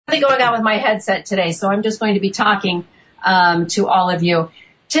going on with my headset today, so I'm just going to be talking to all of you.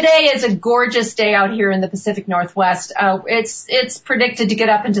 Today is a gorgeous day out here in the Pacific Northwest. It's predicted to get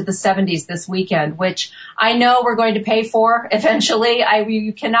up into the 70s this weekend, which I know we're going to pay for eventually.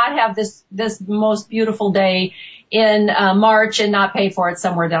 You cannot have this most beautiful day in March and not pay for it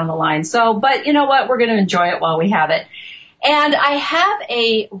somewhere down the line. So, but you know what? We're going to enjoy it while we have it. And I have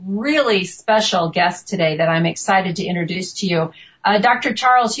a really special guest today that I'm excited to introduce to you. Dr.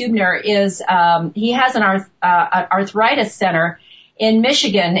 Charles Huebner he has an arthritis center in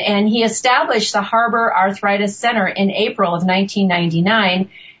Michigan, and he established the Harbor Arthritis Center in April of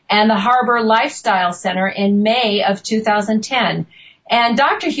 1999 and the Harbor Lifestyle Center in May of 2010. And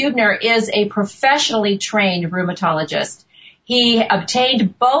Dr. Huebner is a professionally trained rheumatologist. He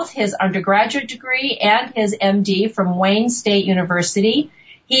obtained both his undergraduate degree and his MD from Wayne State University.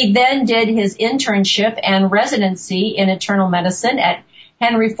 He then did his internship and residency in internal medicine at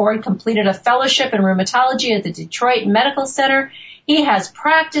Henry Ford, completed a fellowship in rheumatology at the Detroit Medical Center. He has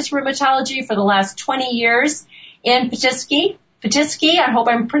practiced rheumatology for the last 20 years in Petoskey. I hope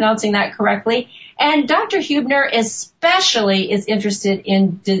I'm pronouncing that correctly. And Dr. Huebner especially is interested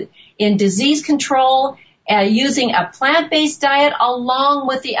in disease control, using a plant-based diet along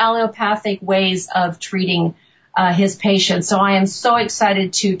with the allopathic ways of treating his patients. So I am so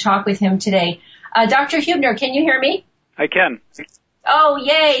excited to talk with him today. Dr. Huebner, can you hear me? I can. Oh,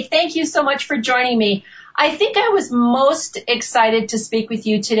 yay. Thank you so much for joining me. I think I was most excited to speak with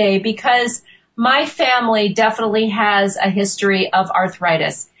you today because my family definitely has a history of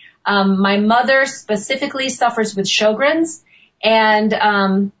arthritis. My mother specifically suffers with Sjogren's, and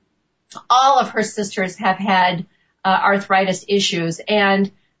all of her sisters have had arthritis issues. And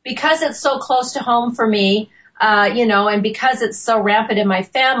because it's so close to home for me, and because it's so rampant in my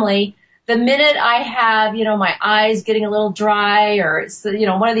family, the minute I have, my eyes getting a little dry or,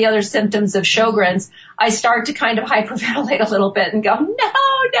 one of the other symptoms of Sjogren's, I start to kind of hyperventilate a little bit and go,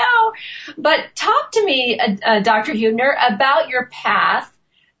 no. But talk to me, Dr. Huebner, about your path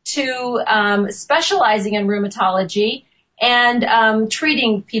to specializing in rheumatology and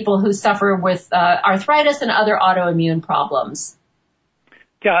treating people who suffer with arthritis and other autoimmune problems.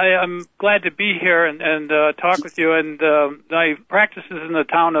 Yeah, I'm glad to be here and talk with you. And my practice is in the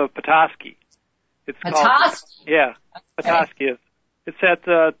town of Petoskey. It's Petoskey? Yeah, okay. Petoskey. It's at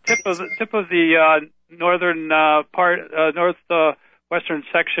the tip of the northern northwestern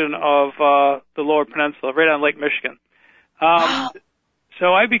section of the Lower Peninsula, right on Lake Michigan.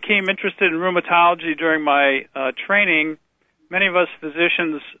 So I became interested in rheumatology during my training. Many of us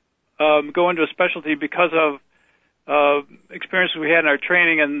physicians go into a specialty because of experiences we had in our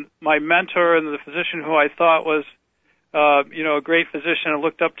training, and my mentor and the physician who I thought was, a great physician I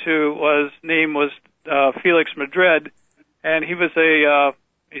looked up to name was Felix Madrid, and he was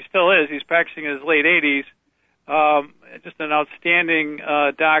he still is, he's practicing in his late 80s, just an outstanding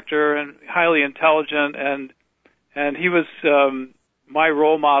doctor and highly intelligent, and he was my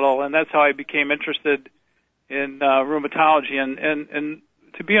role model, and that's how I became interested in rheumatology. And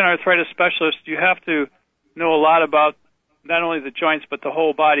to be an arthritis specialist, you have to know a lot about not only the joints but the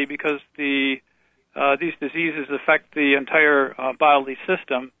whole body, because these diseases affect the entire bodily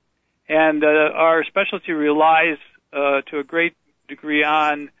system, and our specialty relies to a great degree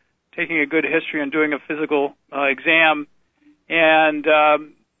on taking a good history and doing a physical exam, and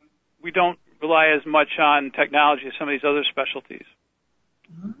we don't rely as much on technology as some of these other specialties.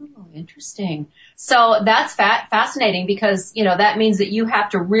 Oh, interesting. So that's fascinating because, that means that you have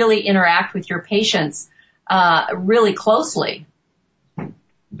to really interact with your patients really closely.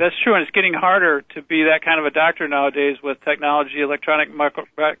 That's true, and it's getting harder to be that kind of a doctor nowadays with technology, electronic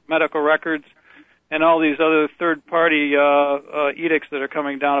medical records, and all these other third-party edicts that are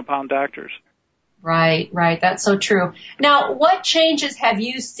coming down upon doctors. Right. That's so true. Now, what changes have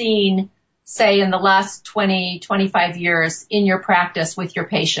you seen, say, in the last 20, 25 years in your practice with your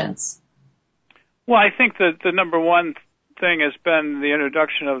patients? Well, I think that the number one thing has been the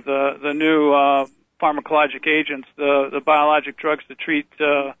introduction of the new pharmacologic agents, the biologic drugs to treat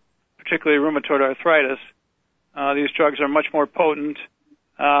particularly rheumatoid arthritis. These drugs are much more potent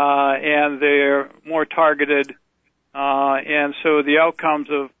and they're more targeted, and so the outcomes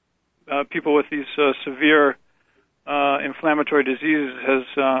of people with these severe inflammatory diseases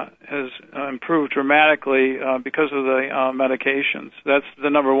has improved dramatically because of the medications. That's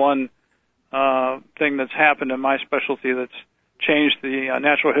the number one thing that's happened in my specialty that's changed the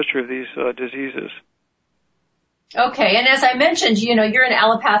natural history of these diseases. Okay, and as I mentioned, you're an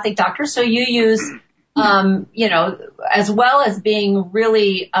allopathic doctor, so you use as well as being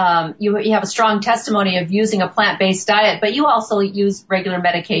really, you have a strong testimony of using a plant-based diet, but you also use regular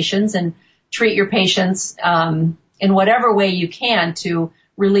medications and treat your patients in whatever way you can to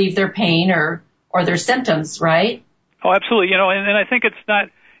relieve their pain or their symptoms, right? Oh, absolutely. And I think it's not,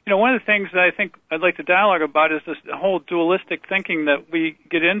 one of the things that I think I'd like to dialogue about is this whole dualistic thinking that we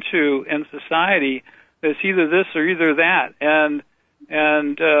get into in society. It's either this or either that. And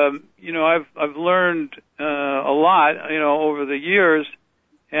I've learned a lot, over the years,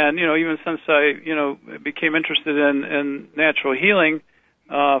 and even since I became interested in natural healing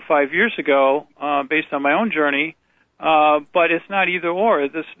 5 years ago, based on my own journey. But it's not either or.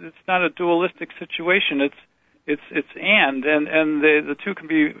 It's not a dualistic situation. It's and the two can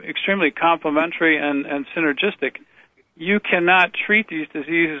be extremely complementary and synergistic. You cannot treat these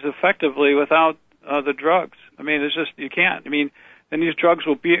diseases effectively without the drugs. I mean, it's just, you can't. I mean, then these drugs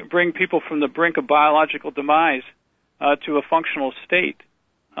will bring people from the brink of biological demise to a functional state.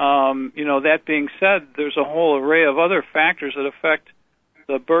 That being said, there's a whole array of other factors that affect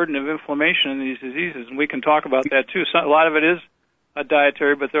the burden of inflammation in these diseases, and we can talk about that too. So a lot of it is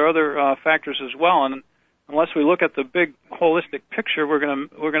dietary, but there are other factors as well. And unless we look at the big holistic picture, we're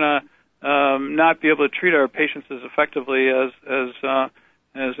gonna not be able to treat our patients as effectively as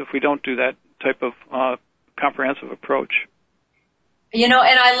if we don't do that type of comprehensive approach. And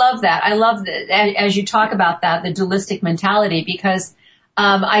I love that. I love that as you talk about that, the dualistic mentality, because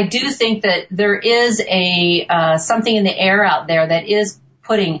I do think that there is something in the air out there that is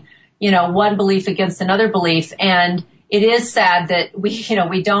putting, one belief against another belief. And it is sad that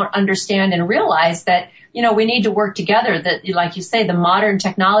we don't understand and realize that, we need to work together, that, like you say, the modern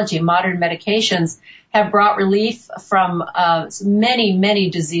technology, modern medications have brought relief from many, many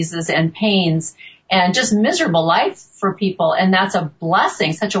diseases and pains and just miserable life for people. And that's a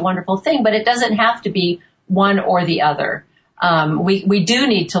blessing, such a wonderful thing, but it doesn't have to be one or the other. We do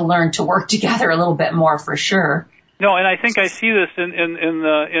need to learn to work together a little bit more, for sure. No, and I think I see this in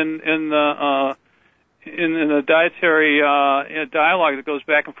the dietary dialogue that goes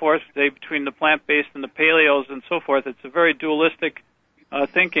back and forth today between the plant-based and the paleos and so forth. It's a very dualistic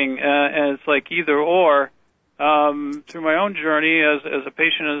thinking, and it's like either or. Through my own journey as a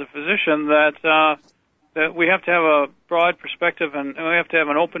patient, as a physician, that we have to have a broad perspective and we have to have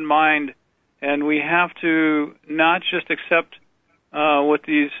an open mind, and we have to not just accept what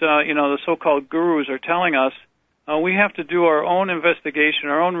these the so-called gurus are telling us. We have to do our own investigation,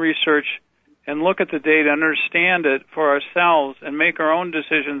 our own research, and look at the data, understand it for ourselves, and make our own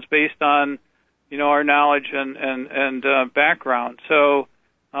decisions based on our knowledge and background. So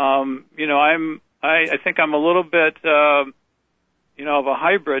I think I'm a little bit of a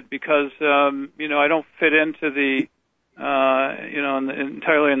hybrid because I don't fit into the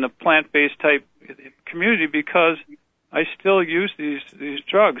entirely in the plant-based type community because I still use these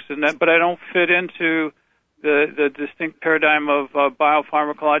drugs, but I don't fit into the distinct paradigm of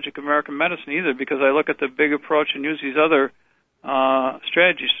biopharmacologic American medicine either, because I look at the big approach and use these other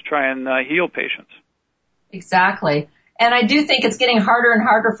strategies to try and heal patients. Exactly. And I do think it's getting harder and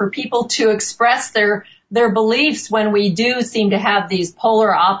harder for people to express their beliefs when we do seem to have these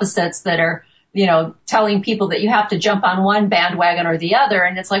polar opposites that are, telling people that you have to jump on one bandwagon or the other.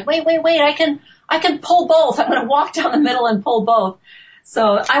 And it's like, wait, I can pull both. I'm going to walk down the middle and pull both.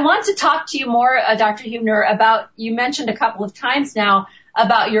 So I want to talk to you more, Dr. Huebner, you mentioned a couple of times now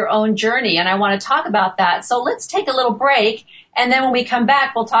about your own journey, and I want to talk about that. So let's take a little break, and then when we come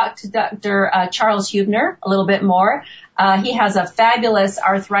back, we'll talk to Dr. Charles Huebner a little bit more. He has a fabulous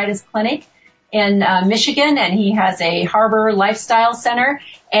arthritis clinic in Michigan, and he has a Harbor Lifestyle Center,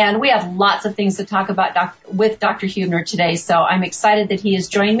 and we have lots of things to talk about with Dr. Huebner today. So I'm excited that he has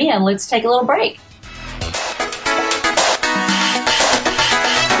joined me, and let's take a little break.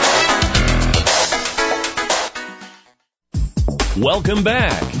 Welcome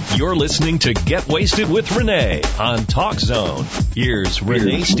back. You're listening to Get Wasted with Rene on Talk Zone. Here's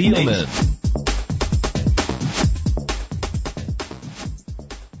Rene Steelman.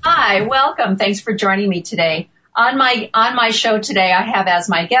 Hi, welcome. Thanks for joining me today. On my show today, I have as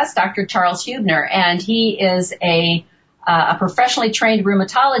my guest Dr. Charles Huebner, and he is a professionally trained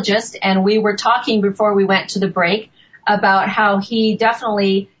rheumatologist. And we were talking before we went to the break about how he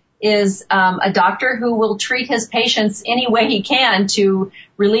definitely is a doctor who will treat his patients any way he can to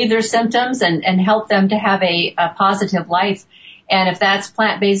relieve their symptoms and help them to have a positive life. And if that's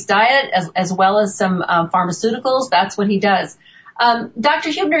plant-based diet as well as some pharmaceuticals, that's what he does. Dr.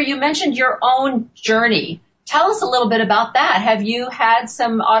 Huebner, you mentioned your own journey. Tell us a little bit about that. Have you had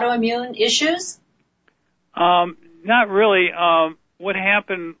some autoimmune issues? Not really. what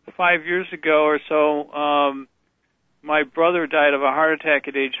happened 5 years ago or so, my brother died of a heart attack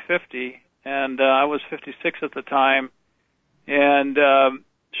at age 50, and I was 56 at the time. And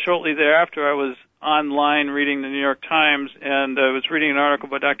shortly thereafter, I was online reading the New York Times, and I was reading an article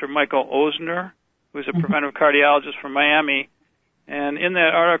by Dr. Michael Osner, who's a preventive cardiologist from Miami. And in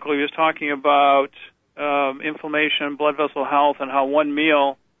that article, he was talking about inflammation, blood vessel health, and how one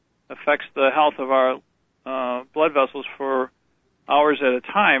meal affects the health of our blood vessels for hours at a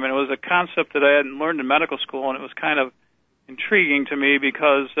time. And it was a concept that I hadn't learned in medical school, and it was kind of intriguing to me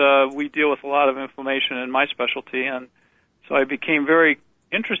because we deal with a lot of inflammation in my specialty. And so I became very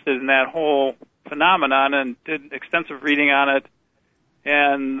interested in that whole phenomenon and did extensive reading on it.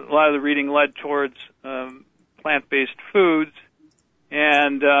 And a lot of the reading led towards plant-based foods.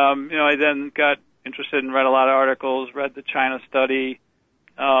 And, I then got interested and read a lot of articles, read the China study,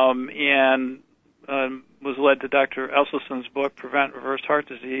 and was led to Dr. Elselson's book, Prevent Reverse Heart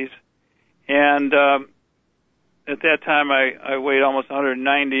Disease. And at that time, I weighed almost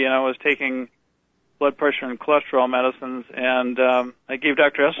 190, and I was taking blood pressure and cholesterol medicines. And I gave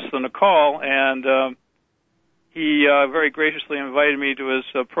Dr. Elselson a call, and he very graciously invited me to his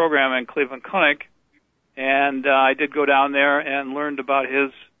program in Cleveland Clinic. And I did go down there and learned about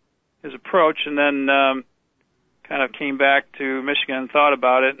his approach, and then kind of came back to Michigan and thought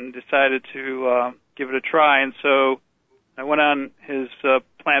about it and decided to give it a try. And so I went on his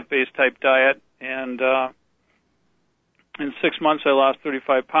plant-based type diet, and in 6 months I lost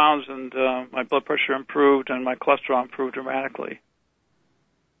 35 pounds, and my blood pressure improved and my cholesterol improved dramatically.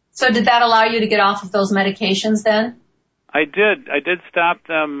 So did that allow you to get off of those medications then? I did stop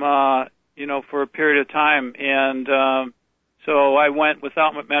them, for a period of time, and so I went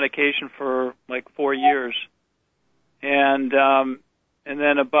without medication for like 4 years, and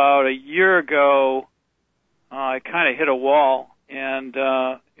then about a year ago, I kind of hit a wall, and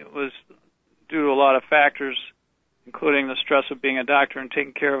it was due to a lot of factors, including the stress of being a doctor and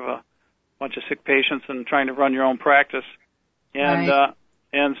taking care of a bunch of sick patients and trying to run your own practice, and right.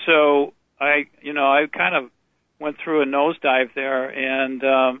 And so I kind of went through a nosedive there, and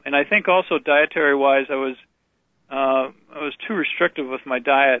I think also dietary wise, I was too restrictive with my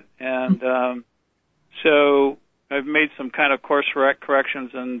diet, and so I've made some kind of course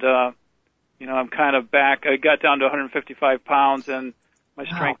corrections, and I'm kind of back. I got down to 155 pounds, and my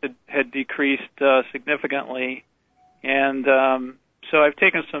strength had decreased significantly, and so I've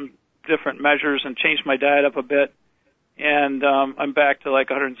taken some different measures and changed my diet up a bit, and I'm back to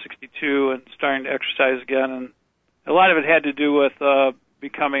like 162 and starting to exercise again, and a lot of it had to do with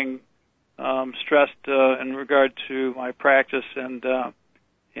becoming stressed in regard to my practice and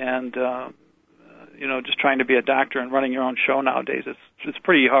just trying to be a doctor and running your own show nowadays. It's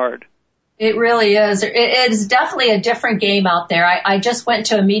pretty hard. It really is. It is definitely a different game out there. I just went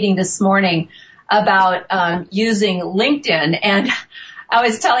to a meeting this morning about using LinkedIn, and I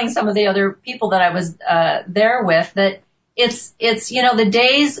was telling some of the other people that I was there with that it's the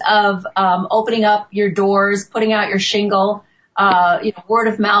days of opening up your doors, putting out your shingle, word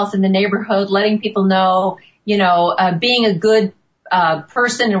of mouth in the neighborhood, letting people know, being a good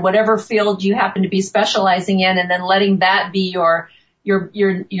person in whatever field you happen to be specializing in, and then letting that be your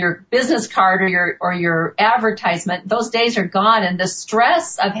business card or your advertisement. Those days are gone, and the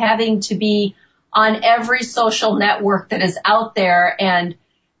stress of having to be on every social network that is out there and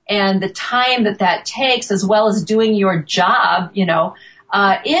the time that takes, as well as doing your job,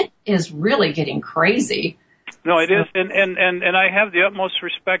 it is really getting crazy. No, it is, and I have the utmost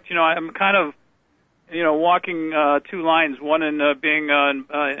respect. I'm kind of, walking two lines. One in being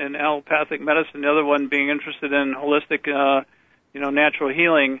in allopathic medicine, the other one being interested in holistic, natural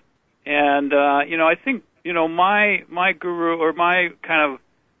healing. And I think my guru or my kind of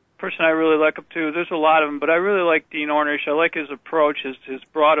person I really look up to, there's a lot of them, but I really like Dean Ornish. I like his approach, his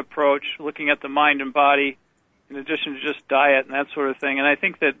broad approach, looking at the mind and body in addition to just diet and that sort of thing. And I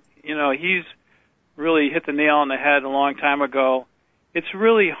think that, he's really hit the nail on the head a long time ago. It's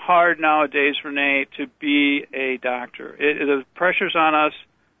really hard nowadays, Rene, to be a doctor. The pressures on us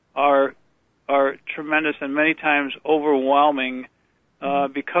are tremendous and many times overwhelming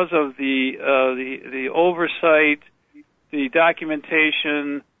because of the oversight, the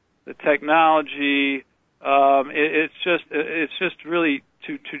documentation, the technology. It's just really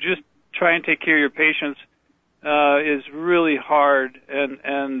to just try and take care of your patients is really hard,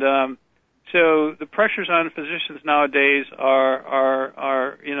 and so the pressures on physicians nowadays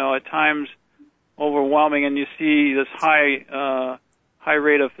are at times overwhelming, and you see this high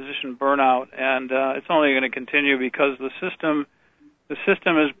rate of physician burnout, and it's only going to continue because the the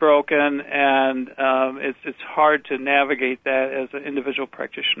system is broken, and it's hard to navigate that as an individual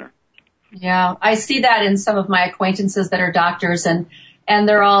practitioner. Yeah, I see that in some of my acquaintances that are doctors, and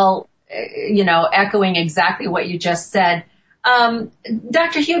they're all, echoing exactly what you just said.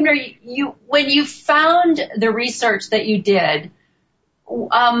 Dr. Huebner, when you found the research that you did,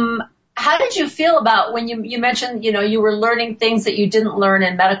 how did you feel about when you mentioned, you were learning things that you didn't learn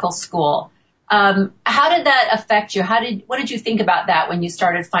in medical school? How did that affect you? What did you think about that when you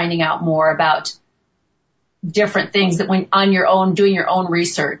started finding out more about different things that went on your own, doing your own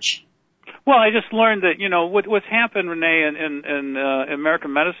research? Well, I just learned that, what's happened, Rene, in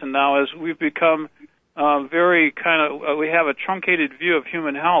American medicine now is we've become very we have a truncated view of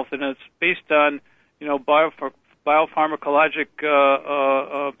human health, and it's based on, biopharmacologic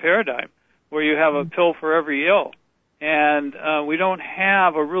paradigm, where you have a pill for every ill. And we don't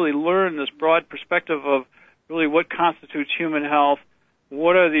have or really learn this broad perspective of really what constitutes human health,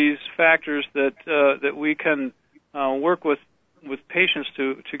 what are these factors that we can work with patients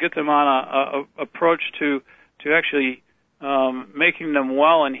to get them on a approach to actually making them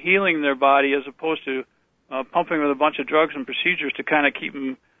well and healing their body, as opposed to pumping with a bunch of drugs and procedures to kind of keep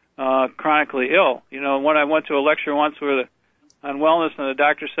them chronically ill. When I went to a lecture once on wellness, and the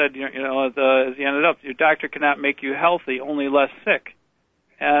doctor said, as he ended up, your doctor cannot make you healthy, only less sick.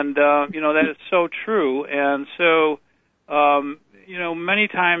 And, that is so true. And so, many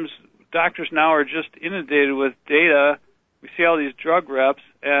times doctors now are just inundated with data. We see all these drug reps,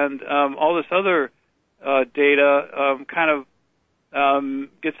 and all this other data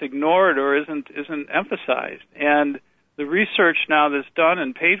gets ignored or isn't emphasized. And the research now that's done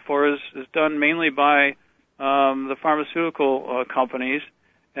and paid for is done mainly by the pharmaceutical companies,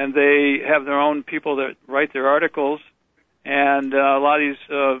 and they have their own people that write their articles. And a lot of these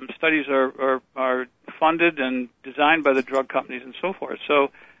studies are funded and designed by the drug companies and so forth.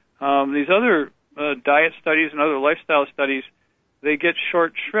 So these other diet studies and other lifestyle studies, they get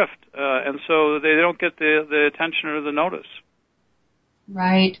short shrift, and so they don't get the attention or the notice.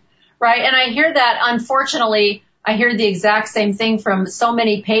 Right. And I hear that, unfortunately, I hear the exact same thing from so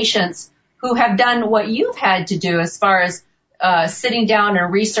many patients who have done what you've had to do as far as sitting down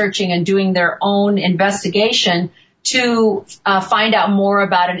and researching and doing their own investigation to find out more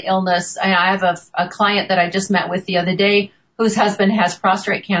about an illness. I have a client that I just met with the other day whose husband has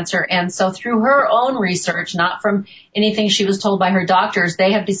prostate cancer, and so through her own research, not from anything she was told by her doctors,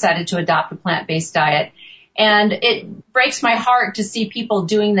 they have decided to adopt a plant-based diet. And it breaks my heart to see people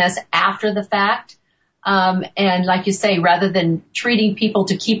doing this after the fact. And like you say, rather than treating people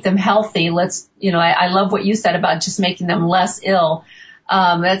to keep them healthy, I love what you said about just making them less ill.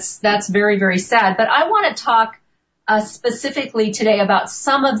 That's very, very sad. But I want to talk specifically today about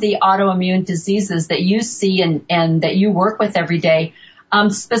some of the autoimmune diseases that you see and that you work with every day.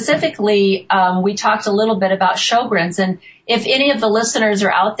 Specifically, we talked a little bit about Sjogren's, and if any of the listeners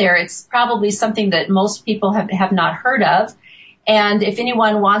are out there, it's probably something that most people have not heard of. And if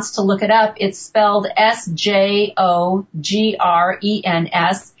anyone wants to look it up, it's spelled Sjogren's.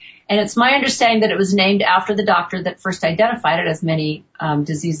 And it's my understanding that it was named after the doctor that first identified it, as many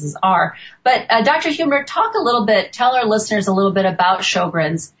diseases are. But Dr. Huebner, tell our listeners a little bit about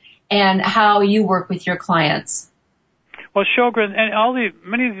Sjogren's and how you work with your clients. Well, Sjogren's and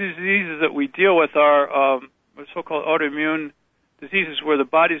many of these diseases that we deal with are so-called autoimmune diseases, where the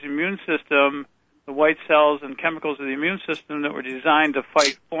body's immune system, the white cells and chemicals of the immune system that were designed to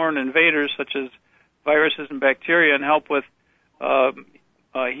fight foreign invaders such as viruses and bacteria and help with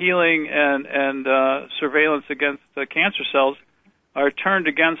healing and surveillance against cancer cells, are turned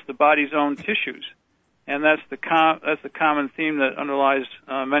against the body's own tissues. And that's the common theme that underlies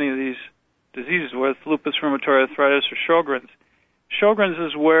many of these diseases, whether it's lupus, rheumatoid arthritis, or Sjogren's. Sjogren's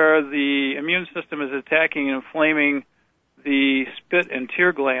is where the immune system is attacking and inflaming the spit and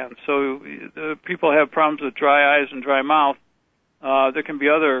tear glands. So people have problems with dry eyes and dry mouth. There can be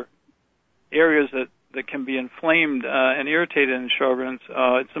other areas that can be inflamed and irritated in Sjogren's.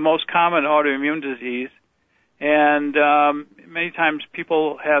 It's the most common autoimmune disease, and many times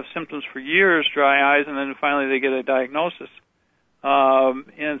people have symptoms for years, dry eyes, and then finally they get a diagnosis.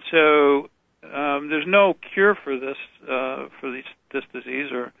 And so there's no cure for this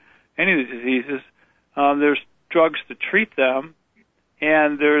disease or any of these diseases. There's drugs to treat them,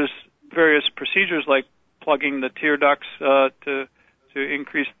 and there's various procedures like plugging the tear ducts to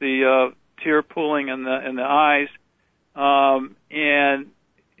increase the tear pooling in the eyes, and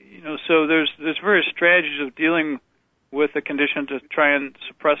so there's various strategies of dealing with the condition to try and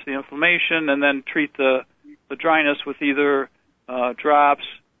suppress the inflammation, and then treat the dryness with either drops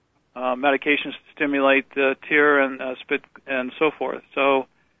medications to stimulate the tear and spit and so forth. So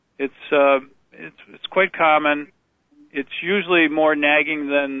it's quite common. It's usually more nagging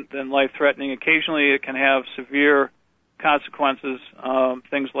than life-threatening. Occasionally it can have severe consequences.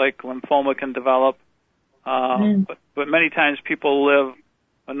 Things like lymphoma can develop. But many times people live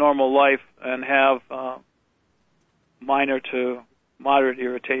a normal life and have minor to moderate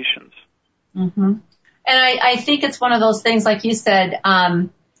irritations. Mm-hmm. And I think it's one of those things, like you said,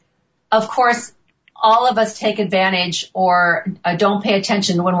 of course, all of us take advantage or don't pay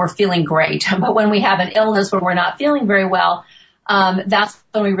attention when we're feeling great. But when we have an illness, when we're not feeling very well, that's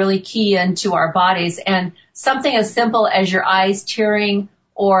when we really key into our bodies. And something as simple as your eyes tearing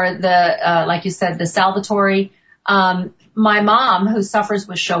or the, like you said, the salivatory. My mom, who suffers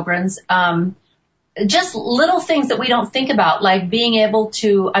with Sjogren's, just little things that we don't think about, like being able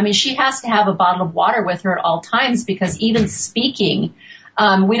to, she has to have a bottle of water with her at all times because even speaking,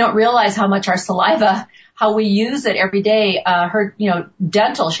 we don't realize how much our saliva, how we use it every day. Her,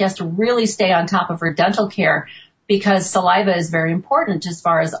 dental, she has to really stay on top of her dental care because saliva is very important as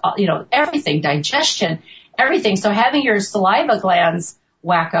far as, everything, digestion, everything. So having your saliva glands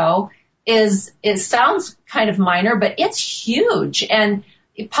wacko it sounds kind of minor, but it's huge. And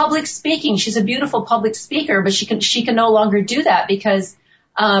public speaking, she's a beautiful public speaker, but she can no longer do that because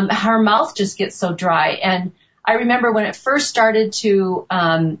her mouth just gets so dry. And I remember when it first started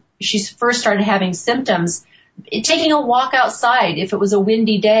she first started having symptoms, taking a walk outside if it was a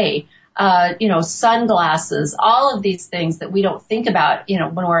windy day, sunglasses, all of these things that we don't think about,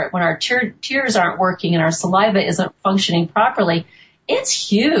 when our tears aren't working and our saliva isn't functioning properly. It's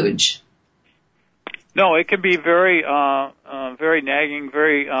huge. No, it can be very nagging,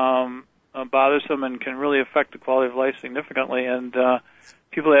 very bothersome, and can really affect the quality of life significantly. And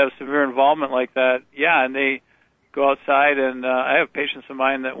people that have severe involvement like that, and they go outside, and I have patients of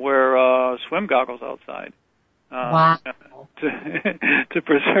mine that wear swim goggles outside wow. to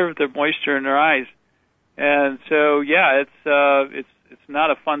preserve the moisture in their eyes. And so, it's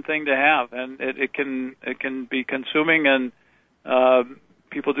not a fun thing to have, and it can be consuming, and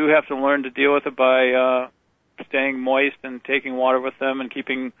people do have to learn to deal with it by staying moist and taking water with them and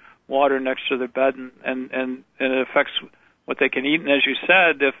keeping water next to their bed, and it affects what they can eat. And as you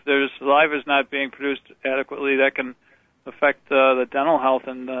said, if their saliva is not being produced adequately, that can affect the dental health,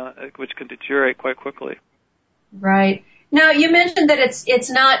 and which can deteriorate quite quickly. Right. Now, you mentioned that it's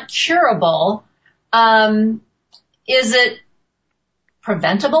not curable. Is it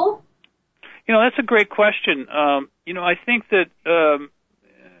preventable? That's a great question. I think that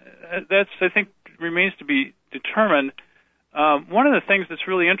I think remains to be determined. One of the things that's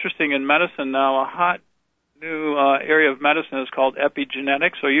really interesting in medicine now, a hot new area of medicine, is called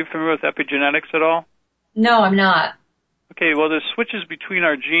epigenetics. Are you familiar with epigenetics at all? No, I'm not. Okay, well, there's switches between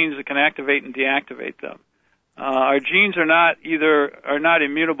our genes that can activate and deactivate them. Our genes are not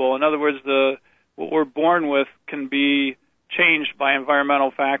immutable. In other words, what we're born with can be changed by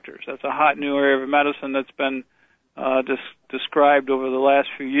environmental factors. That's a hot new area of medicine that's been described over the last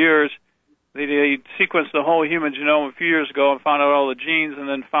few years. They sequenced the whole human genome a few years ago and found out all the genes, and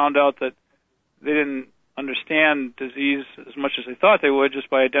then found out that they didn't understand disease as much as they thought they would just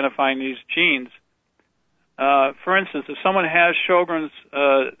by identifying these genes. For instance, if someone has Sjogren's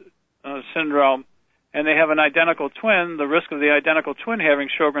syndrome and they have an identical twin, the risk of the identical twin having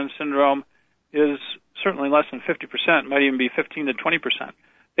Sjogren's syndrome is certainly less than 50%, might even be 15 to 20%.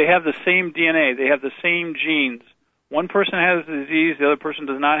 They have the same DNA. They have the same genes. One person has the disease, the other person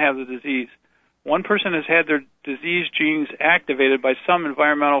does not have the disease. One person has had their disease genes activated by some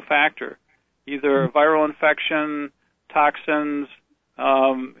environmental factor, either viral infection, toxins,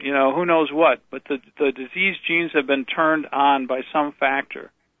 who knows what, but the disease genes have been turned on by some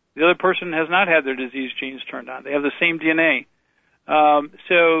factor. The other person has not had their disease genes turned on. They have the same DNA.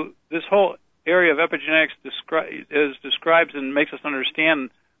 So this whole area of epigenetics describes and makes us understand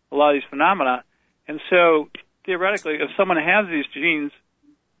a lot of these phenomena. And so theoretically, if someone has these genes,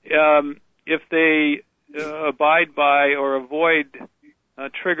 if they abide by or avoid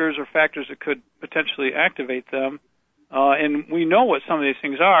triggers or factors that could potentially activate them, and we know what some of these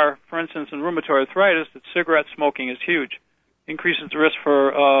things are. For instance, in rheumatoid arthritis, that cigarette smoking is huge, increases the risk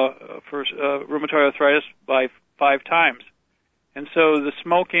for rheumatoid arthritis by 5 times. And so the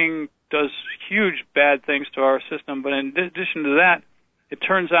smoking does huge bad things to our system, but in addition to that, it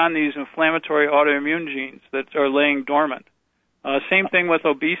turns on these inflammatory autoimmune genes that are laying dormant. Same thing with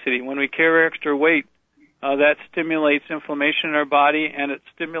obesity. When we carry extra weight, that stimulates inflammation in our body, and it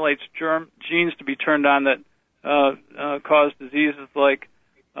stimulates genes to be turned on that cause diseases like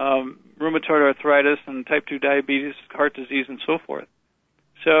rheumatoid arthritis and type 2 diabetes, heart disease, and so forth.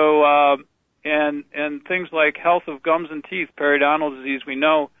 So, and things like health of gums and teeth, periodontal disease, we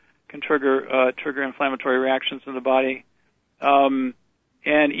know can trigger inflammatory reactions in the body. And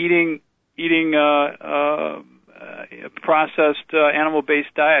eating processed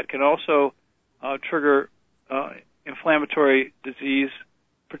animal-based diet can also trigger inflammatory disease,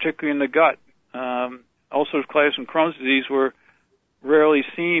 particularly in the gut. Ulcerative colitis and Crohn's disease were rarely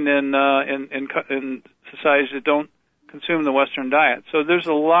seen in societies that don't consume the Western diet. So there's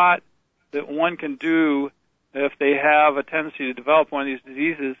a lot that one can do if they have a tendency to develop one of these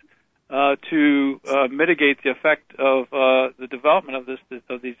diseases to mitigate the effect of the development of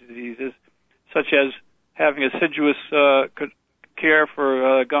these diseases, such as having assiduous care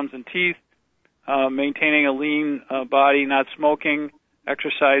for gums and teeth, maintaining a lean body, not smoking,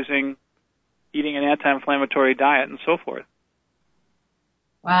 exercising, eating an anti-inflammatory diet, and so forth.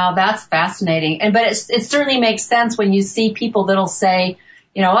 Wow, that's fascinating. But it certainly makes sense when you see people that'll say,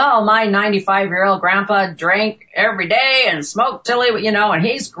 oh, my 95-year-old grandpa drank every day and smoked till he, and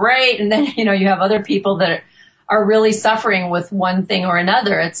he's great. And then, you have other people that are really suffering with one thing or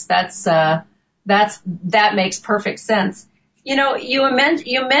another. That makes perfect sense. You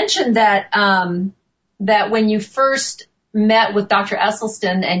mentioned that when you first met with Dr.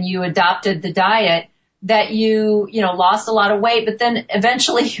 Esselstyn and you adopted the diet, that you lost a lot of weight, but then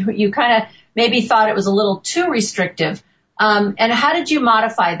eventually you kind of maybe thought it was a little too restrictive. And how did you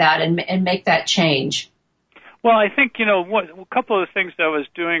modify that and make that change? Well, I think, a couple of the things that I was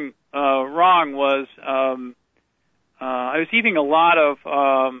doing wrong was I was eating a lot of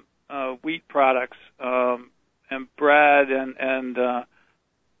wheat products and bread and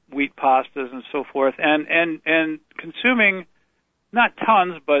wheat pastas and so forth, and consuming not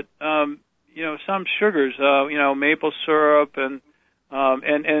tons, but some sugars, maple syrup and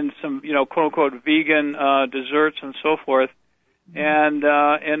some, quote unquote vegan desserts and so forth, and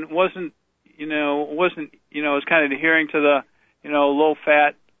wasn't was kind of adhering to the, low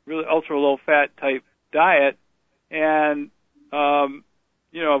fat, really ultra low fat type diet, and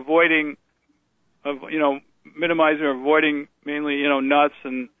avoiding, minimizing or avoiding mainly, nuts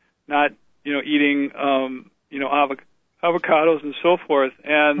and not, eating, avocados and so forth,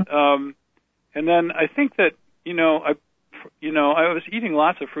 and then I think that, I was eating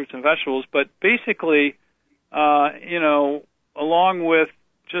lots of fruits and vegetables, but basically, along with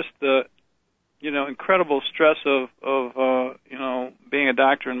just the, incredible stress of being a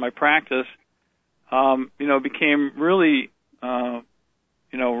doctor in my practice, became really,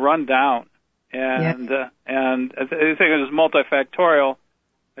 run down. And I think it was multifactorial.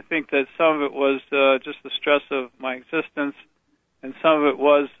 I think that some of it was just the stress of my existence, and some of it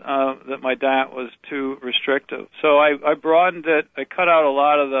was that my diet was too restrictive. So I broadened it. I cut out a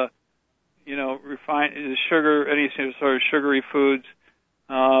lot of the, refined sugar, any sort of sugary foods,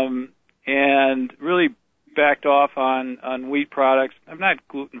 and really backed off on wheat products. I'm not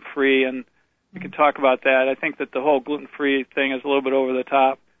gluten-free, and we can talk about that. I think that the whole gluten-free thing is a little bit over the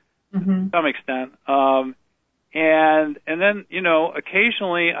top to some extent. And then,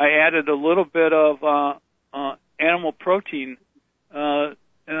 occasionally I added a little bit of animal protein,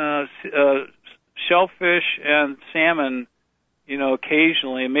 shellfish and salmon,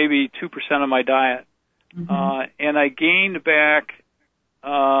 occasionally, maybe 2% of my diet. And I gained back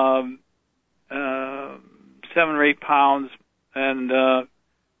 7 or 8 pounds and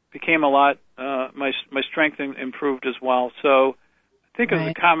became a lot, my strength improved as well. So I think it was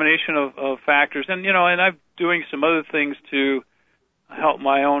a combination of factors. And, and I'm doing some other things to help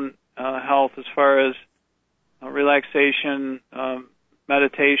my own health as far as relaxation,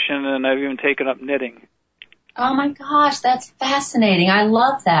 meditation, and I've even taken up knitting. Oh my gosh, that's fascinating. I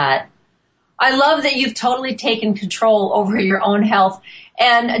love that. I love that you've totally taken control over your own health.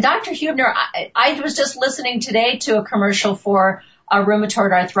 And Dr. Huebner, I was just listening today to a commercial for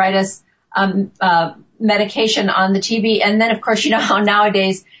rheumatoid arthritis medication on the TV. And then, of course, how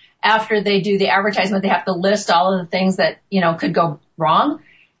nowadays, after they do the advertisement, they have to list all of the things that, could go wrong.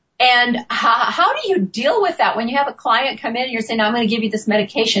 And how do you deal with that when you have a client come in and you're saying, I'm going to give you this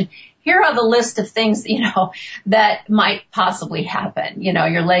medication. Here are the list of things, that might possibly happen.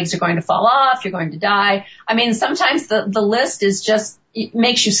 Your legs are going to fall off. You're going to die. I mean, sometimes the list is just, it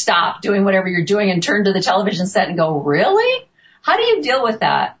makes you stop doing whatever you're doing and turn to the television set and go, really? How do you deal with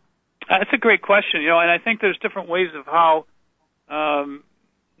that? That's a great question, and I think there's different ways of how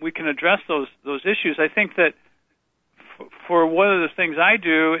we can address those issues. I think that for one of the things I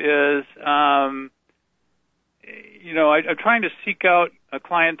do is, I'm trying to seek out a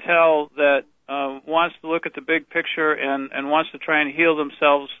clientele that wants to look at the big picture and wants to try and heal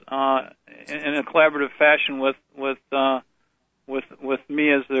themselves in a collaborative fashion with with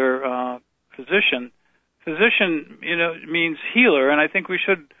me as their physician. Physician, means healer, and I think we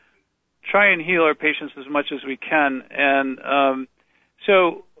should try and heal our patients as much as we can. And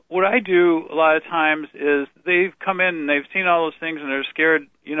so what I do a lot of times is they've come in and they've seen all those things and they're scared,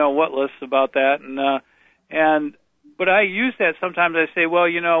 whatless about that. But I use that sometimes. I say, well,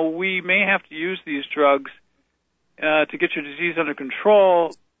 we may have to use these drugs to get your disease under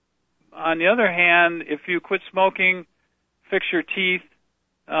control. On the other hand, if you quit smoking, fix your teeth,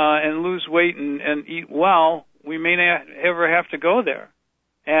 and lose weight and eat well, we may not ever have to go there.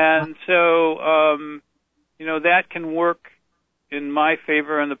 And so, that can work in my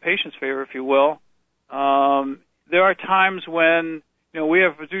favor and the patient's favor, if you will. There are times when, we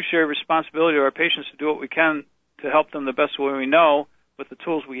have fiduciary responsibility to our patients to do what we can to help them the best way we know with the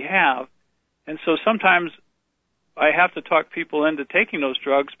tools we have. And so sometimes I have to talk people into taking those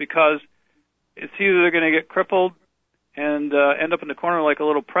drugs because it's either they're going to get crippled and end up in the corner like a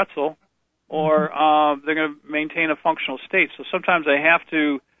little pretzel, or they're going to maintain a functional state. So sometimes I have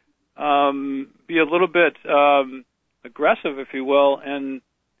to be a little bit aggressive, if you will, in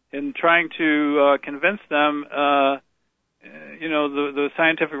trying to convince them, the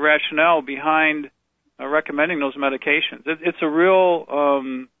scientific rationale behind recommending those medications. It's a real,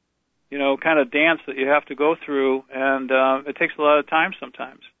 kind of dance that you have to go through, and it takes a lot of time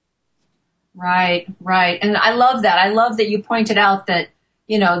sometimes. Right. And I love that. I love that you pointed out that,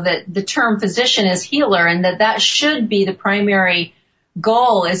 that the term physician is healer, and that should be the primary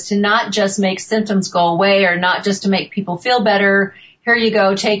goal, is to not just make symptoms go away, or not just to make people feel better. Here you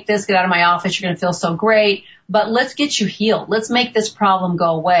go, take this, get out of my office, you're going to feel so great. But let's get you healed. Let's make this problem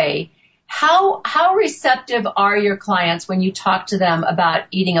go away. How receptive are your clients when you talk to them about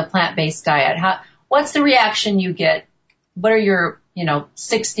eating a plant-based diet? What's the reaction you get? What are your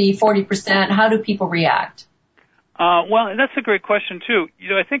 60, 40%? How do people react? Well, that's a great question too.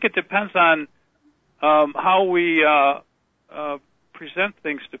 I think it depends on how we present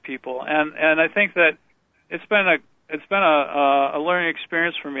things to people, and I think that it's been a learning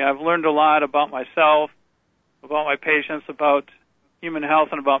experience for me. I've learned a lot about myself, about my patients, about human health,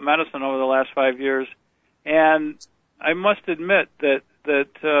 and about medicine over the last 5 years. And I must admit that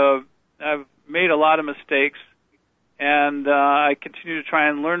I've made a lot of mistakes. And I continue to try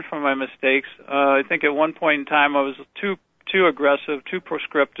and learn from my mistakes. I think at one point in time I was too aggressive, too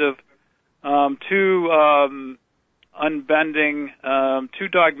prescriptive, too unbending, too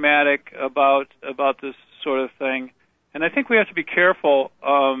dogmatic about this sort of thing. And I think we have to be careful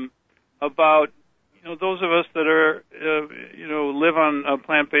about those of us that are live on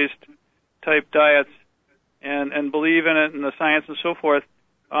plant-based type diets and believe in it and the science and so forth,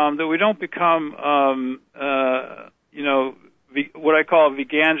 that we don't become what I call a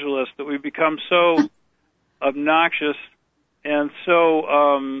vegangelist, that we become so obnoxious and so,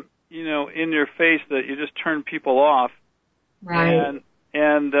 in your face that you just turn people off. Right.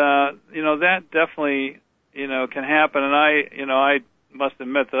 And that definitely, can happen. And I must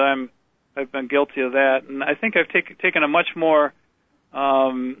admit that I've been guilty of that. And I think I've taken a much more,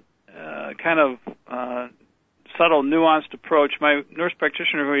 kind of, subtle, nuanced approach. My nurse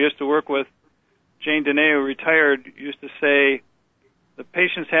practitioner who I used to work with, Jane Rene, who retired, used to say, the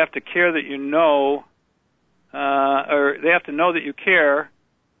patients have to care that you know, or they have to know that you care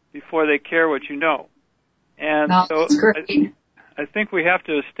before they care what you know. And so I think we have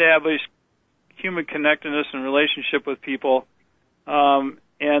to establish human connectedness and relationship with people, and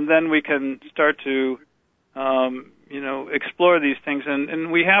then we can start to, explore these things.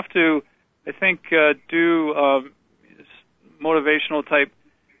 And we have to, I think, do motivational type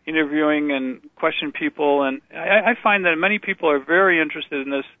interviewing and question people. And I find that many people are very interested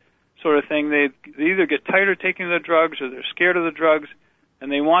in this sort of thing. They either get tired of taking the drugs or they're scared of the drugs,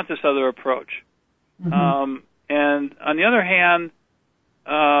 and they want this other approach. Mm-hmm. And on the other hand,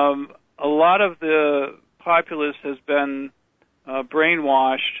 a lot of the populace has been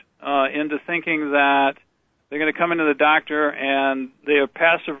brainwashed into thinking that they're going to come into the doctor and they are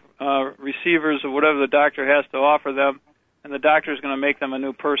passive receivers of whatever the doctor has to offer them, and the doctor is going to make them a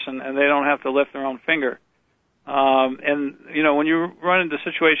new person, and they don't have to lift their own finger. And, when you run into a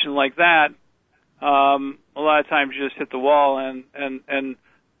situation like that, a lot of times you just hit the wall, and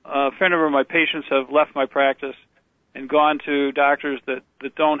a fair number of my patients have left my practice and gone to doctors that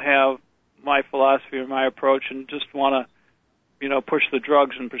don't have my philosophy or my approach and just want to, push the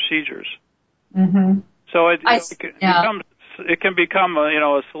drugs and procedures. Mm-hmm. So it can become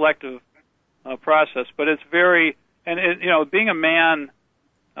a selective process, but it's very, and being a man,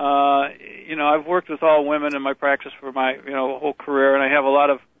 I've worked with all women in my practice for my whole career, and I have a lot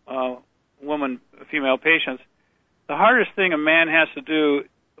of female patients. the hardest thing a man has to do,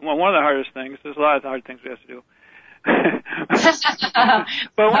 well, one of the hardest things, there's a lot of hard things we have to do.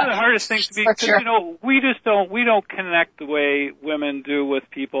 But one of the hardest things to be, because, sure. we don't connect the way women do with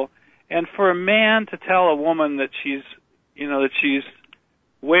people. And for a man to tell a woman that she's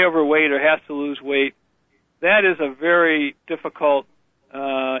way overweight or has to lose weight, that is a very difficult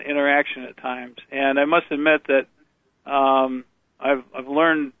interaction at times. And I must admit that I've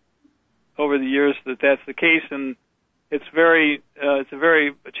learned over the years that that's the case, and it's a very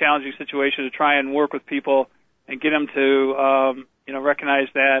challenging situation to try and work with people and get them to recognize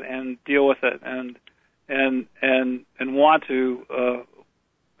that and deal with it and want to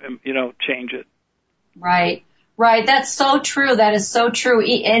change it. Right. That's so true. That is so true.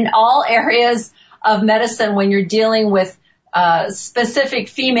 In all areas of medicine, when you're dealing with specific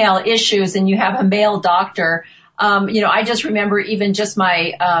female issues and you have a male doctor, I just remember even just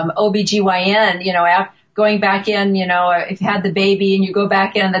my OBGYN, going back in, if you had the baby and you go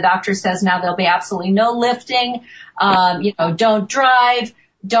back in, the doctor says now there'll be absolutely no lifting, don't drive,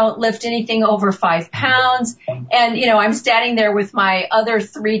 don't lift anything over 5 pounds. And, I'm standing there with my other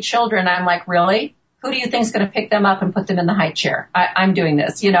 3 children. I'm like, really? Who do you think is going to pick them up and put them in the high chair? I'm doing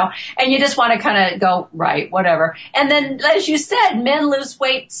this, and you just want to kind of go, right, whatever. And then, as you said, men lose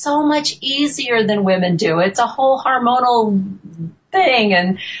weight so much easier than women do. It's a whole hormonal thing.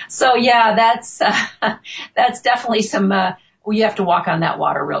 And so, yeah, that's definitely some, you have to walk on that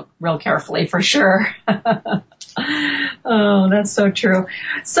water real carefully for sure. Oh, that's so true.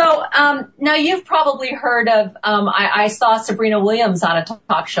 So, now you've probably heard of, I saw Sabrina Williams on a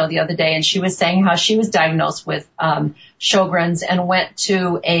talk show the other day, and she was saying how she was diagnosed with, Sjogren's and went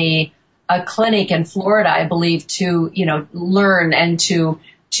to a clinic in Florida, I believe, to, learn and to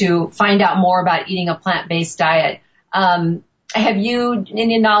find out more about eating a plant-based diet. Have you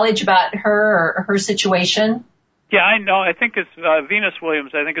any knowledge about her or her situation? Yeah, I know. I think it's, Venus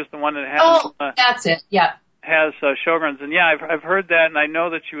Williams, I think is the one that has. Oh, that's it. Yeah. Has Sjogren's, and yeah, I've heard that, and I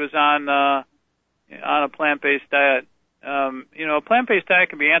know that she was on a plant-based diet. A plant-based diet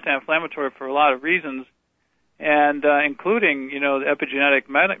can be anti-inflammatory for a lot of reasons, and including the epigenetic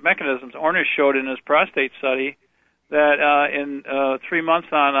mechanisms. Ornish showed in his prostate study that in 3 months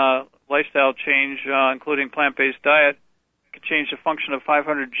on a lifestyle change, including plant-based diet, could change the function of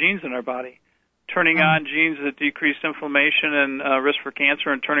 500 genes in our body. Turning on genes that decrease inflammation and risk for cancer,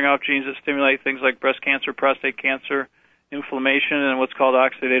 and turning off genes that stimulate things like breast cancer, prostate cancer, inflammation, and what's called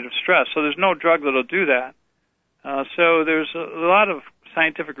oxidative stress. So there's no drug that'll do that. So there's a lot of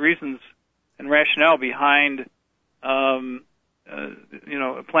scientific reasons and rationale behind, a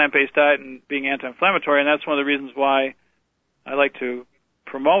plant-based diet and being anti-inflammatory, and that's one of the reasons why I like to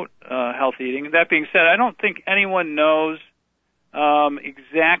promote healthy eating. That being said, I don't think anyone knows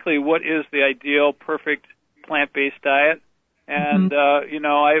exactly what is the ideal, perfect plant-based diet. And,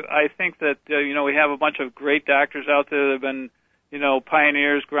 I think that, we have a bunch of great doctors out there that have been,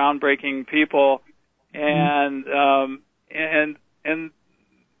 pioneers, groundbreaking people. And,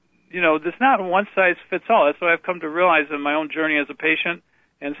 there's not one size fits all. That's what I've come to realize in my own journey as a patient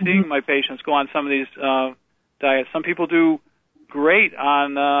and seeing my patients go on some of these, diets. Some people do great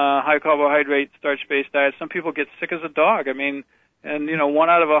on, high carbohydrate, starch-based diets. Some people get sick as a dog. I mean, and 1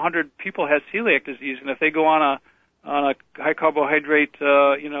 out of 100 people has celiac disease, and if they go on a high carbohydrate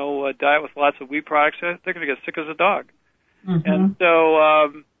diet with lots of wheat products, they're going to get sick as a dog. And so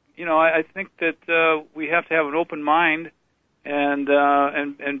I think that we have to have an open mind and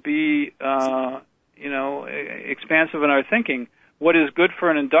be expansive in our thinking. What is good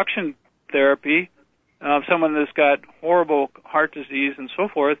for an induction therapy, someone that's got horrible heart disease and so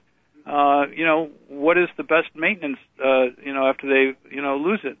forth, what is the best maintenance, after they,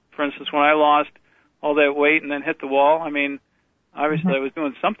 lose it? For instance, when I lost all that weight and then hit the wall, I mean, obviously I was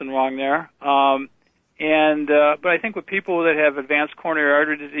doing something wrong there. But I think with people that have advanced coronary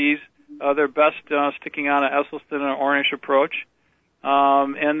artery disease, they're best sticking on an Esselstyn or Ornish approach.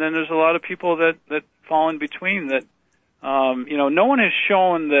 And then there's a lot of people that fall in between that, no one has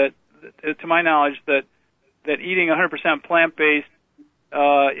shown that, to my knowledge, that eating 100% plant-based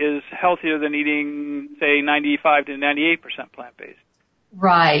is healthier than eting, say, 95 to 98% plant-based.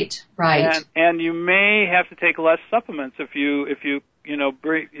 Right. And you may have to take less supplements if you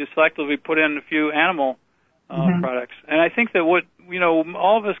selectively put in a few animal products. And I think that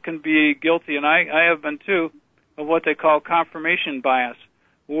all of us can be guilty, and I have been too, of what they call confirmation bias,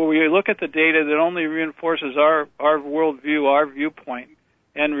 where we look at the data that only reinforces our worldview, our viewpoint,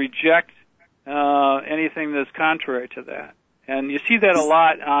 and reject anything that's contrary to that. And you see that a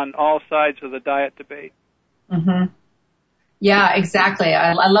lot on all sides of the diet debate. Yeah, exactly.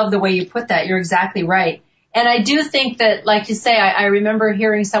 I love the way you put that. You're exactly right. And I do think that, like you say, I remember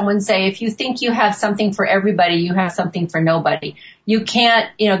hearing someone say, if you think you have something for everybody, you have something for nobody. You can't,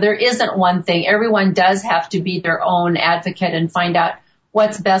 there isn't one thing. Everyone does have to be their own advocate and find out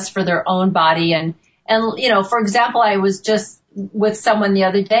what's best for their own body. And, for example, I was just with someone the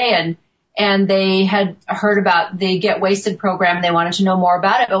other day and they had heard about the Get Wasted program and they wanted to know more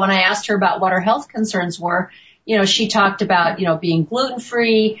about it. But when I asked her about what her health concerns were, she talked about, being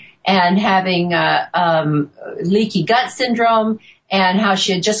gluten-free and having leaky gut syndrome, and how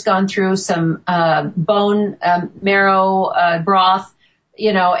she had just gone through some bone marrow broth,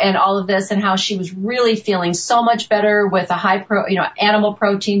 and all of this, and how she was really feeling so much better with a high animal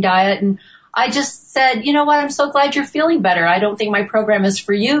protein diet. And I just said, you know what, I'm so glad you're feeling better. I don't think my program is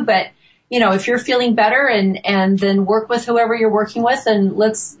for you, but if you're feeling better and then work with whoever you're working with, and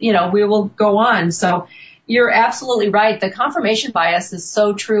let's, we will go on. So you're absolutely right. The confirmation bias is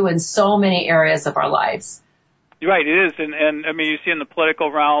so true in so many areas of our lives. You're right, it is, and I mean, you see in the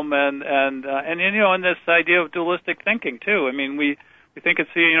political realm, and in this idea of dualistic thinking too. I mean, we think it's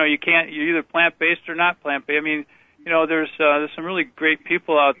you're either plant-based or not plant-based. I mean, there's some really great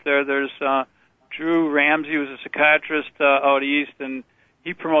people out there. There's Drew Ramsey, who's a psychiatrist out east, and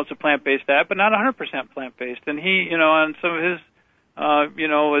he promotes a plant-based diet, but not 100% plant-based. And he, on some of his,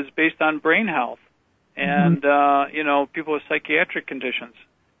 is based on brain health. And, people with psychiatric conditions.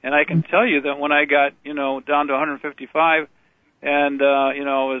 And I can tell you that when I got, down to 155 and,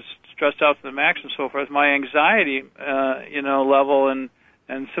 was stressed out to the max and so forth, my anxiety, level and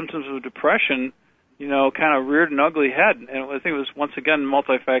symptoms of depression, kind of reared an ugly head. And I think it was once again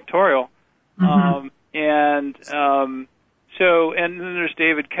multifactorial. So, and then there's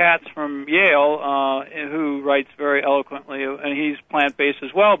David Katz from Yale, who writes very eloquently, and he's plant-based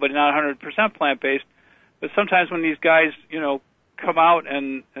as well, but not 100% plant-based. But sometimes when these guys, come out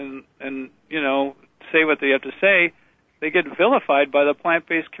and say what they have to say, they get vilified by the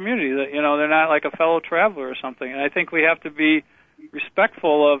plant-based community. That they're not like a fellow traveler or something. And I think we have to be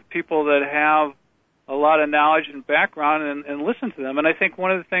respectful of people that have a lot of knowledge and background and listen to them. And I think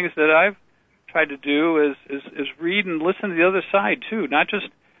one of the things that I've tried to do is read and listen to the other side too, not just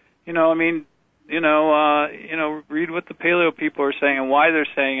read what the paleo people are saying and why they're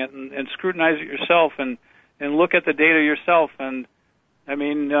saying it, and scrutinize it yourself and look at the data yourself. And I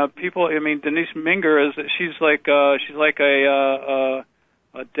mean, Denise Minger she's like a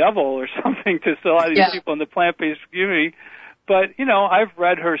devil or something to a lot of these people in the plant-based community. But I've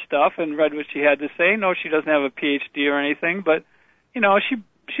read her stuff and read what she had to say. No, she doesn't have a PhD or anything, but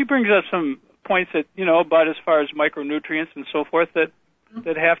she brings up some points that about as far as micronutrients and so forth that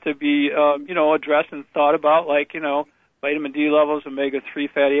have to be addressed and thought about, like vitamin D levels, omega-3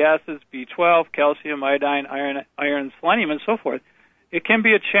 fatty acids, B12, calcium, iodine, iron, selenium, and so forth. It can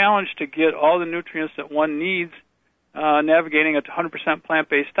be a challenge to get all the nutrients that one needs navigating a 100%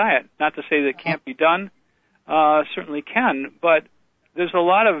 plant-based diet. Not to say that it can't be done, certainly can, but there's a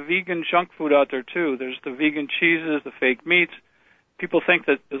lot of vegan junk food out there too. There's the vegan cheeses, the fake meats. People think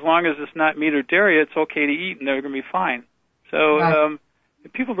that as long as it's not meat or dairy, it's okay to eat and they're going to be fine. So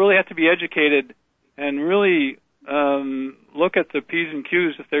people really have to be educated and really look at the P's and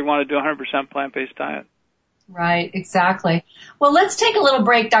Q's if they want to do a 100% plant-based diet. Right, exactly. Well, let's take a little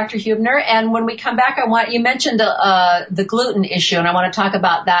break, Dr. Huebner, and when we come back, you mentioned the gluten issue, and I want to talk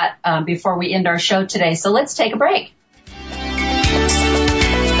about that before we end our show today. So let's take a break.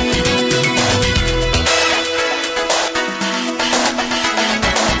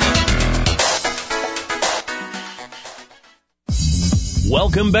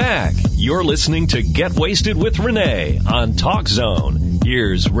 Welcome back. You're listening to Get Wasted with Rene on Talk Zone.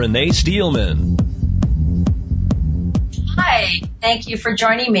 Here's Rene Steelman. Hi. Thank you for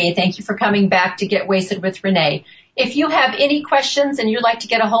joining me. Thank you for coming back to Get Wasted with Rene. If you have any questions and you'd like to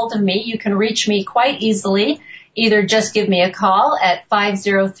get a hold of me, you can reach me quite easily. Either just give me a call at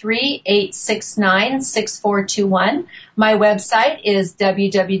 503-869-6421. My website is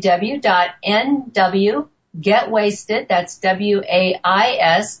www.nwgetwasted, that's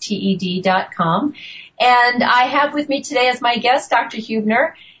WAISTED.com. And I have with me today as my guest, Dr.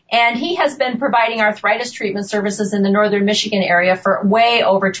 Huebner, and he has been providing arthritis treatment services in the northern Michigan area for way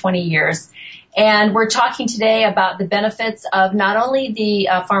over 20 years. And we're talking today about the benefits of not only the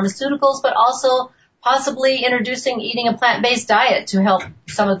pharmaceuticals, but also possibly introducing eating a plant-based diet to help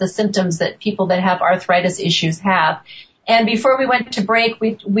some of the symptoms that people that have arthritis issues have. And before we went to break,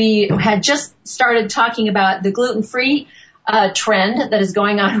 we had just started talking about the gluten-free trend that is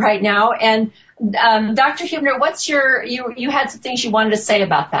going on right now. And Dr. Huebner, you had some things you wanted to say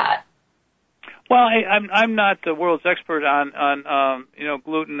about that? Well, I'm not the world's expert on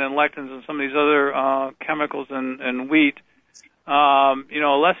gluten and lectins and some of these other chemicals in wheat.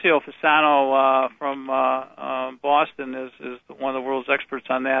 Alessio Fasano from Boston is one of the world's experts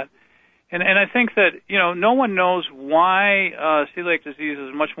on that. And I think that, no one knows why celiac disease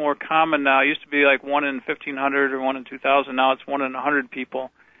is much more common now. It used to be like 1 in 1,500 or 1 in 2,000. Now it's 1 in 100 people.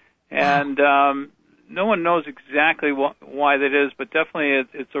 And no one knows exactly why that is, but definitely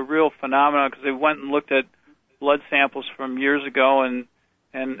it's a real phenomenon because they went and looked at blood samples from years ago, and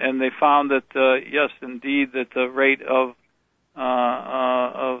they found that, yes, indeed, that the rate of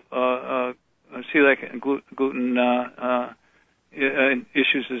celiac and gluten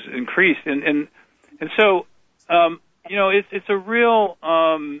issues is increased, and so it's a real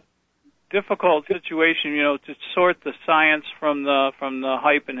difficult situation, to sort the science from the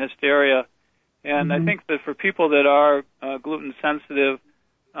hype and hysteria, and I think that for people that are gluten sensitive,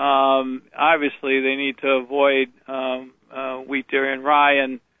 obviously they need to avoid wheat, dairy, and rye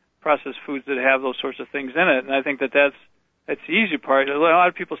and processed foods that have those sorts of things in it, and I think that's the easy part. A lot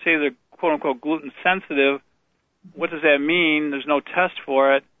of people say they're quote unquote gluten sensitive. What does that mean? There's no test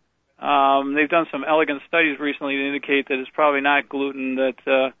for it. They've done some elegant studies recently to indicate that it's probably not gluten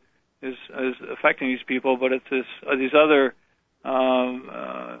that is affecting these people, but it's these other,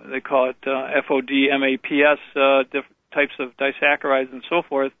 they call it FODMAPS, different types of disaccharides and so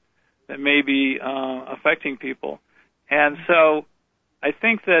forth that may be affecting people. And so I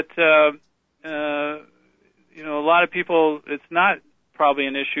think that, a lot of people, it's not probably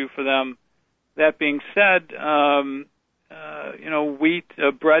an issue for them. That being said, wheat,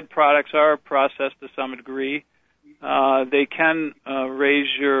 bread products are processed to some degree. They can raise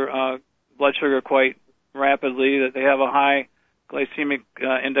your blood sugar quite rapidly, that they have a high glycemic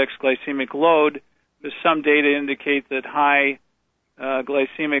index, glycemic load. There's some data indicate that high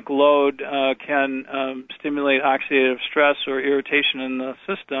glycemic load can stimulate oxidative stress or irritation in the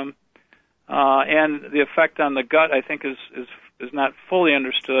system. And the effect on the gut, I think, is not fully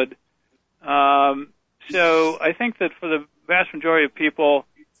understood. So I think that for the vast majority of people,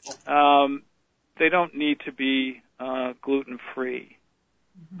 they don't need to be gluten-free.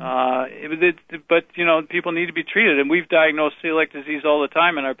 But people need to be treated, and we've diagnosed celiac disease all the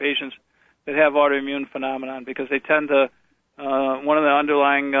time in our patients that have autoimmune phenomenon because they tend to, one of the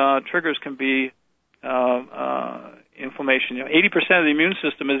underlying triggers can be inflammation. 80% of the immune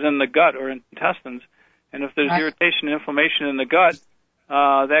system is in the gut or intestines, and if there's irritation and inflammation in the gut,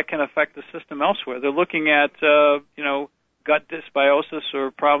 that can affect the system elsewhere. They're looking at, gut dysbiosis or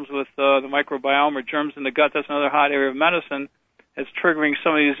problems with the microbiome or germs in the gut. That's another hot area of medicine. It's triggering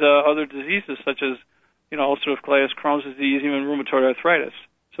some of these other diseases such as, ulcerative colitis, Crohn's disease, even rheumatoid arthritis.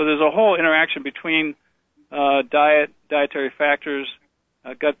 So there's a whole interaction between diet, dietary factors,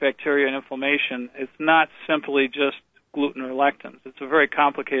 gut bacteria, and inflammation. It's not simply just gluten or lectins. It's a very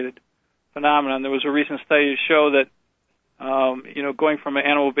complicated phenomenon. There was a recent study to show that going from an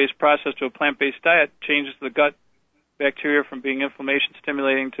animal-based process to a plant-based diet changes the gut bacteria from being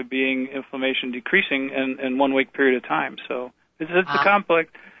inflammation-stimulating to being inflammation-decreasing in 1 week period of time. So it's a complex.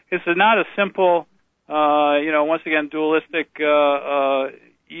 It's not a simple, once again, dualistic,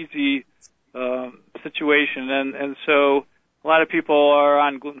 easy situation. And so a lot of people are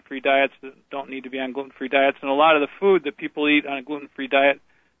on gluten-free diets that don't need to be on gluten-free diets, and a lot of the food that people eat on a gluten-free diet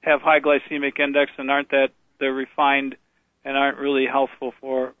have high glycemic index and they're refined and aren't really healthful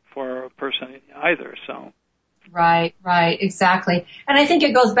for a person either. So. Right, exactly. And I think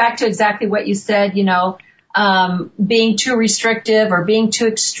it goes back to exactly what you said, being too restrictive or being too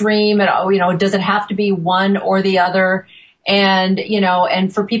extreme. Does it have to be one or the other? And,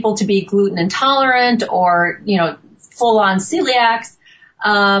 and for people to be gluten intolerant or, full on celiacs,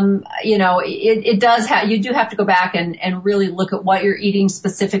 it does you do have to go back and really look at what you're eating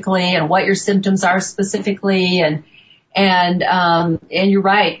specifically and what your symptoms are specifically. And you're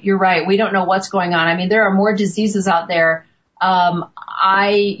right. We don't know what's going on. I mean, there are more diseases out there. Even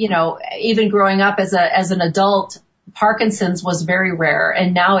growing up as an adult, Parkinson's was very rare,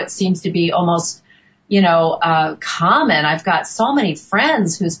 and now it seems to be almost, common. I've got so many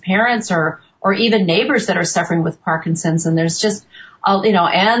friends whose parents or even neighbors that are suffering with Parkinson's, and there's just,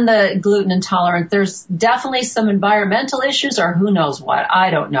 and the gluten intolerant. There's definitely some environmental issues or who knows what.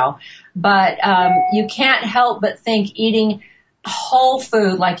 I don't know. But you can't help but think eating whole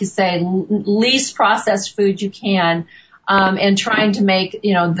food, like you say, least processed food you can, and trying to make,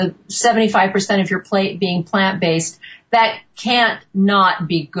 the 75% of your plate being plant-based, that can't not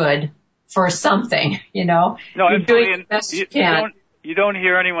be good for something, No, you're doing the best you can. You don't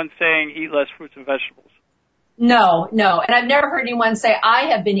hear anyone saying eat less fruits and vegetables. No. And I've never heard anyone say,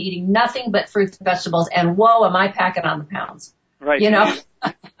 I have been eating nothing but fruits and vegetables, and whoa, am I packing on the pounds. Right. You know?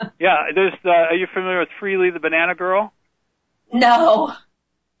 Yeah, are you familiar with Freely the Banana Girl? No.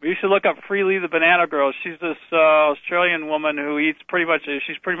 You should look up Freely the Banana Girl. She's this Australian woman who eats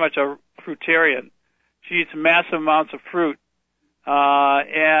she's pretty much a fruitarian. She eats massive amounts of fruit.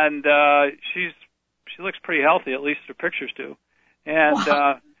 And she looks pretty healthy, at least her pictures do. And,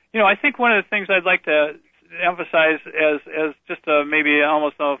 wow. I think one of the things I'd like to emphasize as just maybe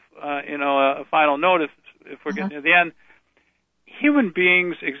almost a final note if we're getting to the end, human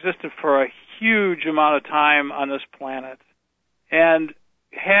beings existed for a huge amount of time on this planet and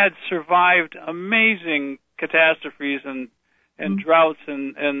had survived amazing catastrophes and droughts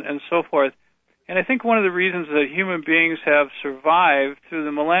and so forth. And I think one of the reasons that human beings have survived through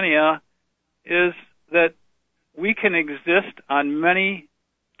the millennia is that we can exist on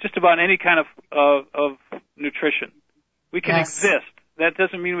just about any kind of nutrition. We can exist. That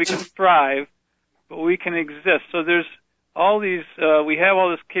doesn't mean we can thrive, but we can exist. So there's all these, we have all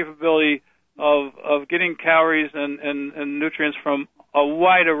this capability of getting calories and nutrients from a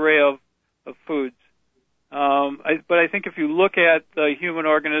wide array of foods. But I think if you look at the human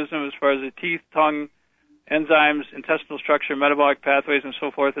organism as far as the teeth, tongue, enzymes, intestinal structure, metabolic pathways, and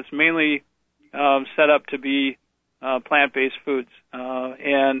so forth, it's mainly set up to be plant-based foods.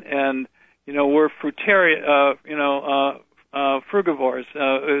 And we're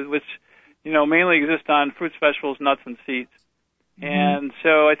frugivores, which mainly exist on fruits, vegetables, nuts, and seeds. Mm-hmm. And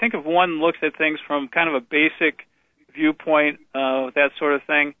so I think if one looks at things from kind of a basic viewpoint, that sort of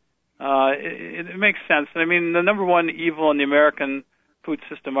thing, it makes sense. I mean, the number one evil in the American food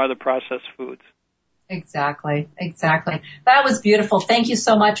system are the processed foods. Exactly. That was beautiful. Thank you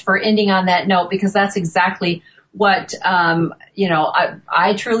so much for ending on that note, because that's exactly what,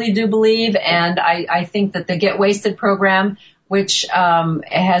 I truly do believe. And I think that the Get Wasted program, which,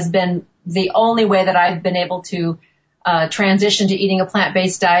 has been the only way that I've been able to, transition to eating a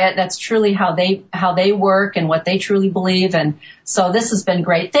plant-based diet, that's truly how they work and what they truly believe. And so this has been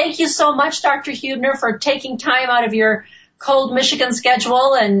great. Thank you so much, Dr. Huebner, for taking time out of your cold Michigan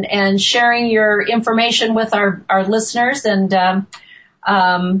schedule and sharing your information with our listeners. And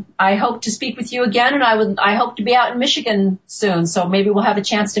I hope to speak with you again, and I hope to be out in Michigan soon, so maybe we'll have a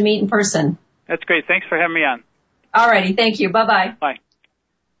chance to meet in person. That's great. Thanks for having me on. All righty. Thank you. Bye-bye. Bye.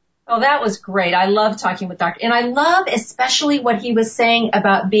 Oh, that was great. I love talking with Dr. And I love especially what he was saying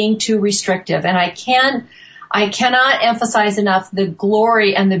about being too restrictive. And I cannot emphasize enough the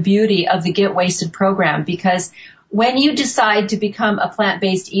glory and the beauty of the Get Wasted program, because when you decide to become a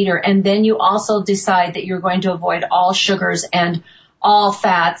plant-based eater and then you also decide that you're going to avoid all sugars and all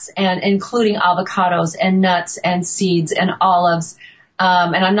fats, and including avocados and nuts and seeds and olives,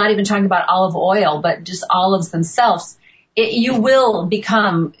 and I'm not even talking about olive oil, but just olives themselves, you will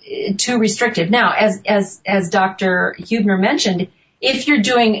become too restrictive. Now, as Dr. Huebner mentioned, if you're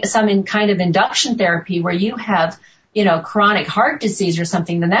doing some kind of induction therapy where you have, chronic heart disease or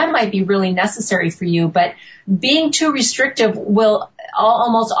something, then that might be really necessary for you. But being too restrictive will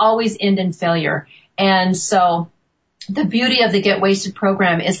almost always end in failure. And so the beauty of the Get Wasted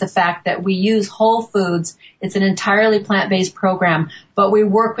program is the fact that we use whole foods. It's an entirely plant-based program, but we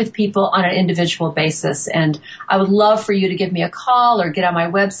work with people on an individual basis. And I would love for you to give me a call or get on my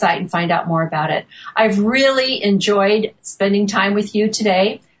website and find out more about it. I've really enjoyed spending time with you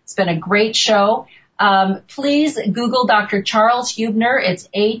today. It's been a great show. Please Google Dr. Charles Huebner. It's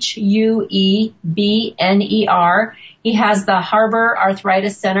Huebner. He has the Harbor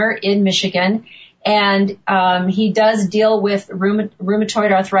Arthritis Center in Michigan. And he does deal with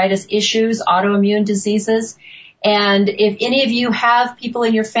rheumatoid arthritis issues, autoimmune diseases. And if any of you have people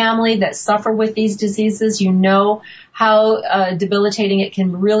in your family that suffer with these diseases, you know how debilitating it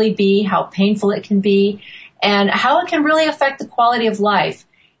can really be, how painful it can be, and how it can really affect the quality of life.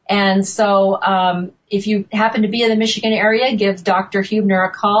 And so if you happen to be in the Michigan area, give Dr. Huebner a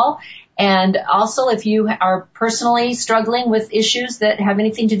call. And also, if you are personally struggling with issues that have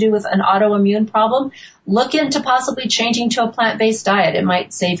anything to do with an autoimmune problem, look into possibly changing to a plant-based diet. It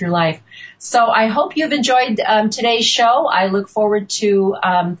might save your life. So I hope you've enjoyed today's show. I look forward to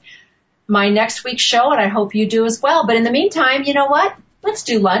my next week's show, and I hope you do as well. But in the meantime, you know what? Let's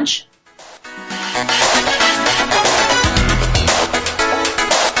do lunch.